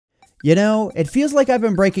You know, it feels like I've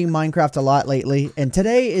been breaking Minecraft a lot lately, and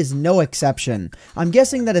today is no exception. I'm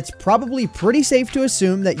guessing that it's probably pretty safe to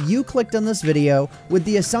assume that you clicked on this video with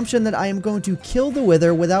the assumption that I am going to kill the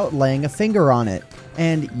Wither without laying a finger on it.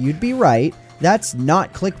 And you'd be right, that's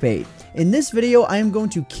not clickbait. In this video, I am going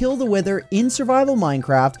to kill the Wither in survival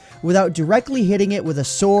Minecraft without directly hitting it with a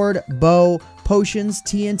sword, bow, potions,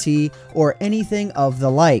 TNT, or anything of the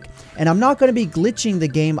like. And I'm not going to be glitching the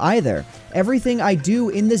game either. Everything I do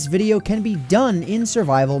in this video can be done in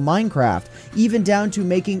survival Minecraft, even down to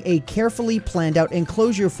making a carefully planned out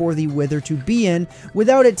enclosure for the Wither to be in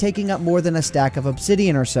without it taking up more than a stack of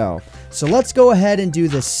obsidian or so. So let's go ahead and do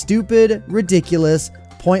this stupid, ridiculous,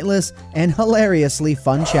 pointless, and hilariously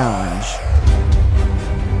fun challenge.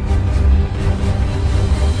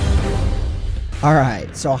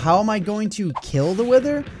 Alright, so how am I going to kill the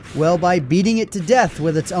Wither? Well, by beating it to death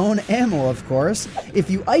with its own ammo, of course. If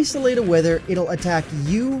you isolate a Wither, it'll attack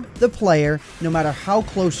you, the player, no matter how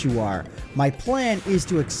close you are. My plan is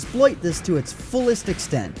to exploit this to its fullest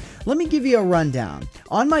extent. Let me give you a rundown.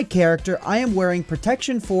 On my character, I am wearing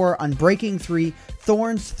Protection 4, Unbreaking 3,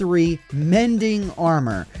 Thorns 3, Mending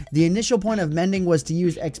armor. The initial point of mending was to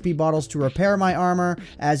use XP bottles to repair my armor,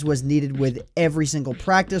 as was needed with every single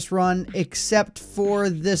practice run, except for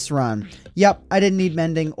this run. Yep, I didn't need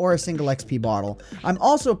mending or a single XP bottle. I'm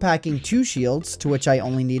also packing 2 shields, to which I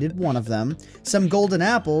only needed 1 of them, some golden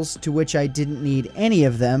apples, to which I didn't need any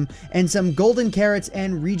of them, and some golden carrots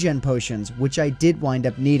and regen potions, which I did wind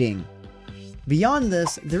up needing. Beyond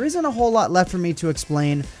this, there isn't a whole lot left for me to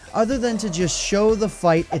explain other than to just show the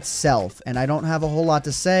fight itself, and I don't have a whole lot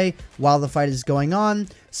to say while the fight is going on,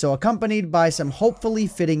 so accompanied by some hopefully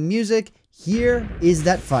fitting music, here is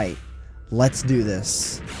that fight. Let's do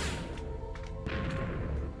this.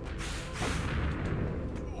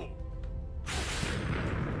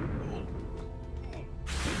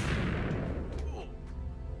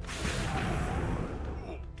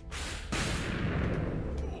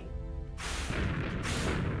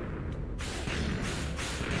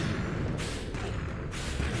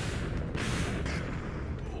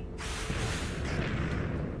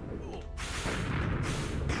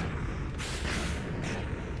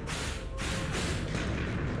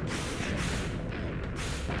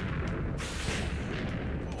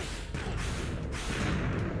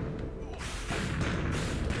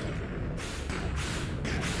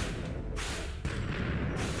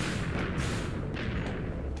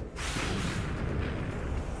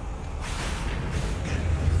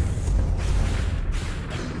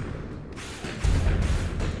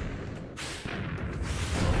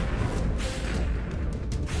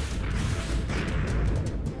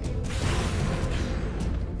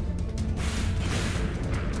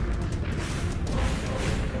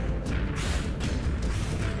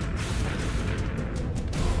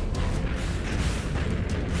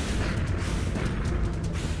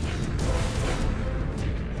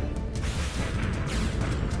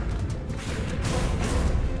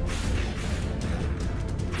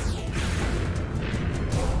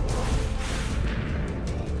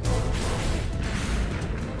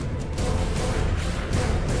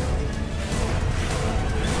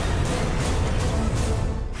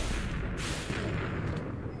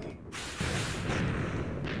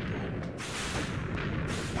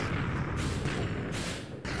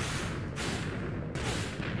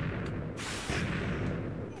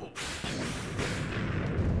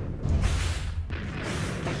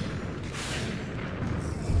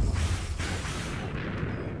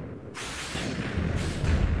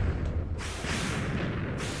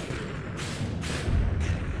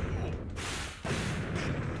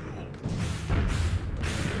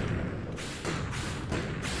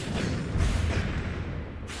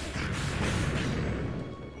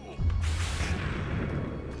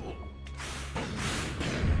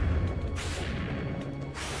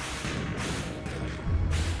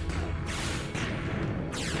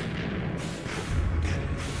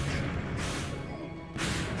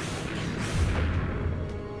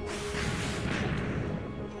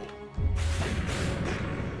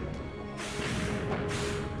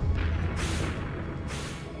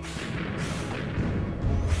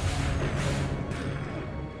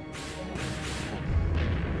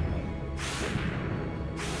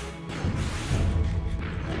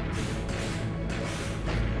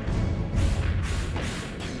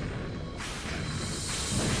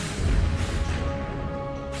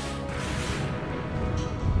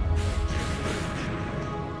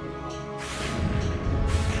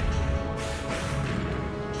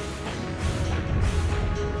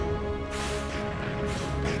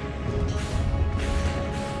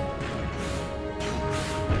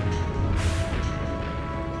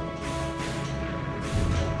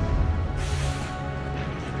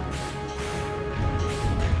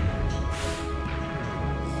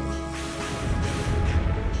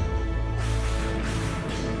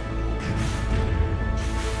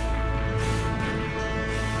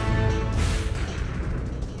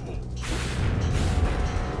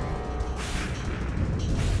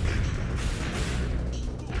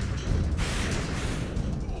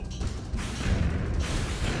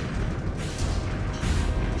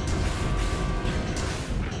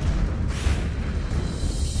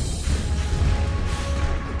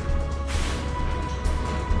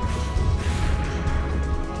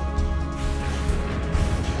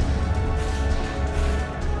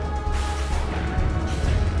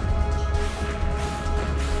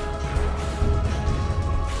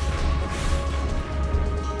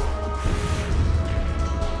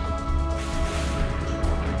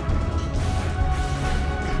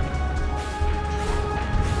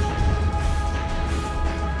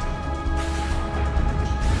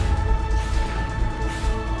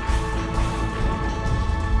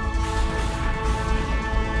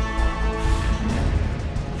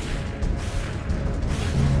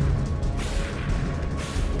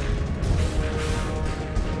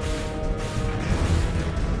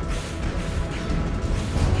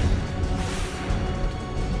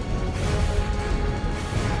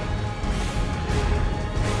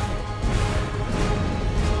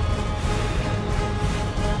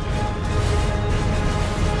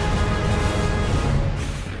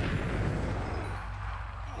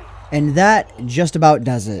 And that just about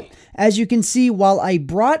does it. As you can see, while I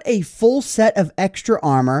brought a full set of extra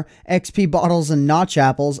armor, XP bottles, and notch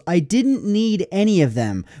apples, I didn't need any of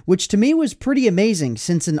them, which to me was pretty amazing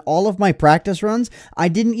since in all of my practice runs, I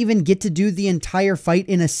didn't even get to do the entire fight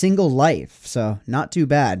in a single life, so not too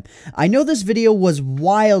bad. I know this video was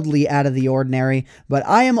wildly out of the ordinary, but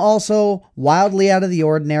I am also wildly out of the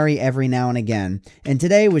ordinary every now and again, and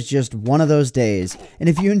today was just one of those days. And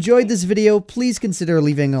if you enjoyed this video, please consider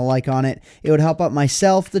leaving a like on it. It would help out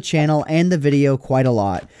myself, the channel, and the video quite a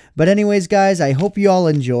lot. But anyways, guys, I hope you all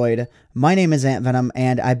enjoyed. My name is AntVenom,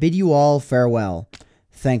 and I bid you all farewell.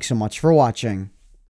 Thanks so much for watching.